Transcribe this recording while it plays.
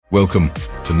Welcome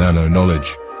to Nano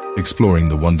Knowledge, exploring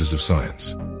the wonders of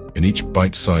science. In each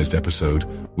bite-sized episode,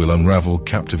 we'll unravel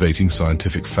captivating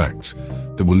scientific facts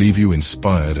that will leave you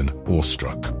inspired and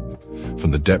awestruck.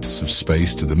 From the depths of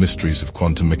space to the mysteries of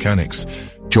quantum mechanics,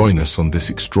 join us on this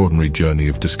extraordinary journey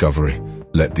of discovery.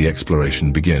 Let the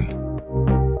exploration begin.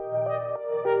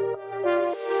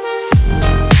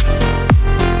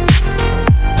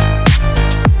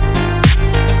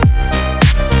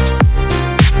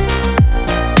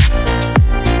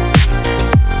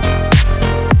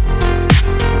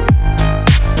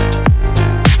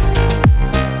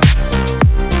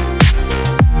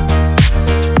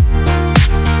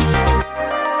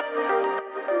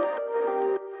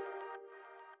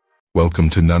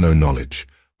 Welcome to Nano Knowledge,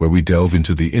 where we delve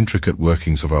into the intricate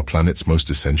workings of our planet's most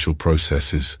essential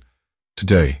processes.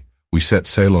 Today, we set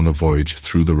sail on a voyage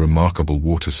through the remarkable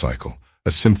water cycle,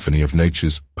 a symphony of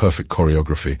nature's perfect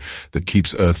choreography that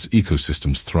keeps Earth's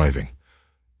ecosystems thriving.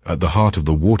 At the heart of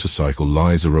the water cycle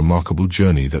lies a remarkable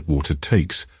journey that water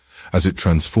takes, as it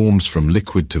transforms from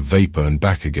liquid to vapor and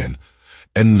back again,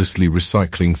 endlessly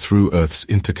recycling through Earth's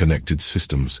interconnected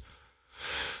systems.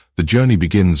 The journey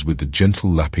begins with the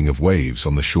gentle lapping of waves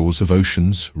on the shores of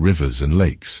oceans, rivers, and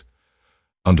lakes.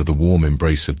 Under the warm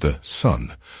embrace of the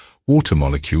sun, water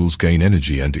molecules gain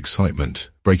energy and excitement,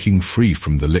 breaking free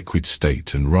from the liquid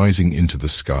state and rising into the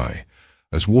sky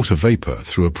as water vapor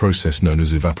through a process known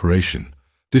as evaporation.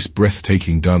 This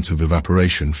breathtaking dance of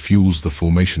evaporation fuels the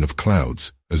formation of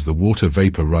clouds as the water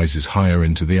vapor rises higher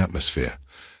into the atmosphere.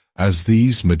 As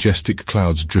these majestic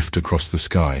clouds drift across the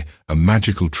sky, a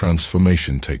magical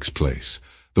transformation takes place.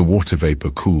 The water vapor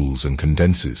cools and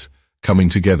condenses, coming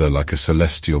together like a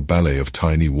celestial ballet of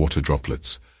tiny water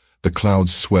droplets. The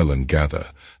clouds swell and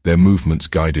gather, their movements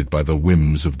guided by the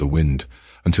whims of the wind,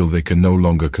 until they can no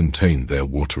longer contain their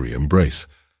watery embrace.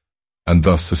 And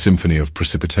thus a symphony of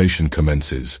precipitation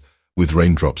commences, with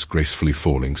raindrops gracefully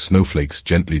falling, snowflakes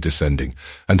gently descending,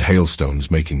 and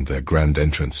hailstones making their grand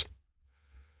entrance.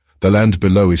 The land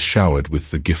below is showered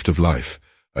with the gift of life,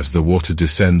 as the water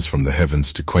descends from the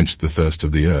heavens to quench the thirst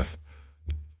of the earth.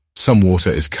 Some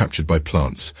water is captured by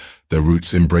plants, their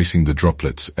roots embracing the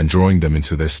droplets and drawing them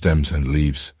into their stems and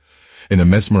leaves. In a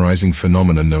mesmerizing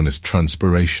phenomenon known as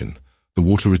transpiration, the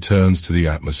water returns to the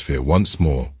atmosphere once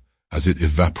more, as it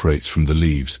evaporates from the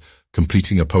leaves,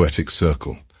 completing a poetic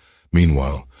circle.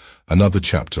 Meanwhile, another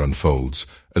chapter unfolds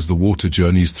as the water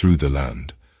journeys through the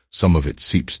land. Some of it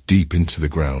seeps deep into the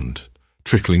ground,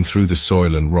 trickling through the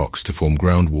soil and rocks to form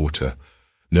groundwater,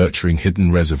 nurturing hidden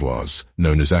reservoirs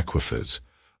known as aquifers.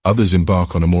 Others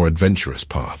embark on a more adventurous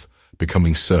path,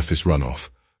 becoming surface runoff,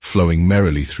 flowing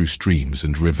merrily through streams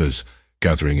and rivers,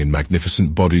 gathering in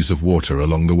magnificent bodies of water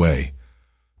along the way.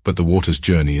 But the water's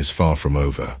journey is far from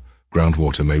over.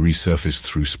 Groundwater may resurface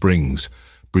through springs,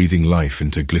 breathing life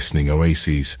into glistening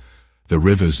oases. The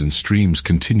rivers and streams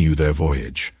continue their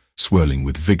voyage, swirling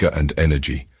with vigor and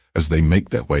energy as they make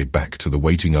their way back to the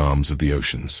waiting arms of the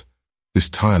oceans. This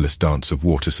tireless dance of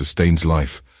water sustains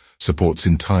life, supports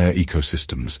entire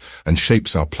ecosystems, and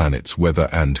shapes our planet's weather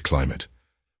and climate.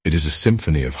 It is a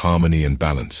symphony of harmony and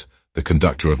balance, the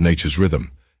conductor of nature's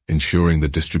rhythm, ensuring the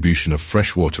distribution of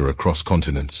fresh water across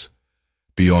continents.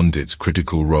 Beyond its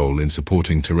critical role in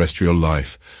supporting terrestrial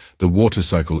life, the water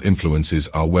cycle influences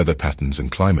our weather patterns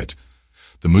and climate.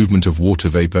 The movement of water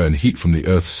vapor and heat from the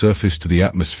Earth's surface to the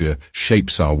atmosphere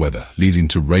shapes our weather, leading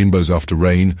to rainbows after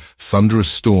rain, thunderous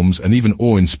storms, and even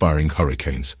awe-inspiring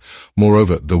hurricanes.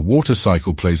 Moreover, the water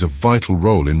cycle plays a vital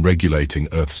role in regulating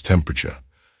Earth's temperature.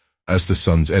 As the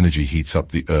sun's energy heats up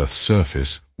the Earth's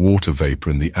surface, water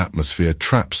vapor in the atmosphere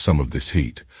traps some of this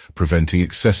heat, preventing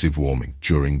excessive warming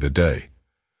during the day.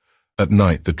 At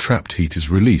night, the trapped heat is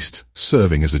released,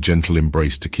 serving as a gentle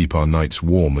embrace to keep our nights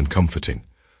warm and comforting.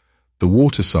 The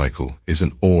water cycle is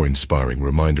an awe-inspiring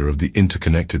reminder of the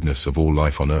interconnectedness of all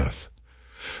life on Earth.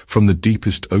 From the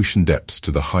deepest ocean depths to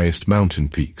the highest mountain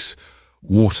peaks,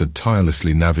 water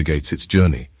tirelessly navigates its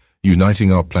journey,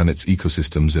 uniting our planet's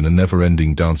ecosystems in a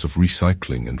never-ending dance of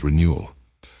recycling and renewal.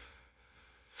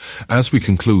 As we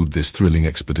conclude this thrilling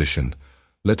expedition,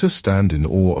 let us stand in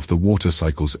awe of the water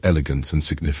cycle's elegance and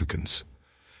significance.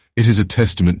 It is a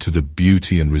testament to the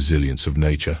beauty and resilience of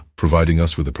nature, providing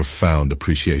us with a profound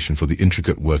appreciation for the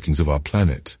intricate workings of our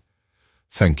planet.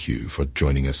 Thank you for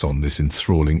joining us on this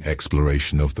enthralling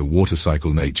exploration of the water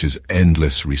cycle, nature's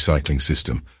endless recycling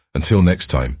system. Until next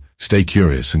time, stay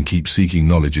curious and keep seeking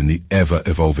knowledge in the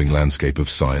ever-evolving landscape of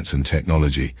science and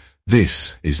technology.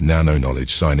 This is Nano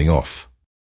Knowledge signing off.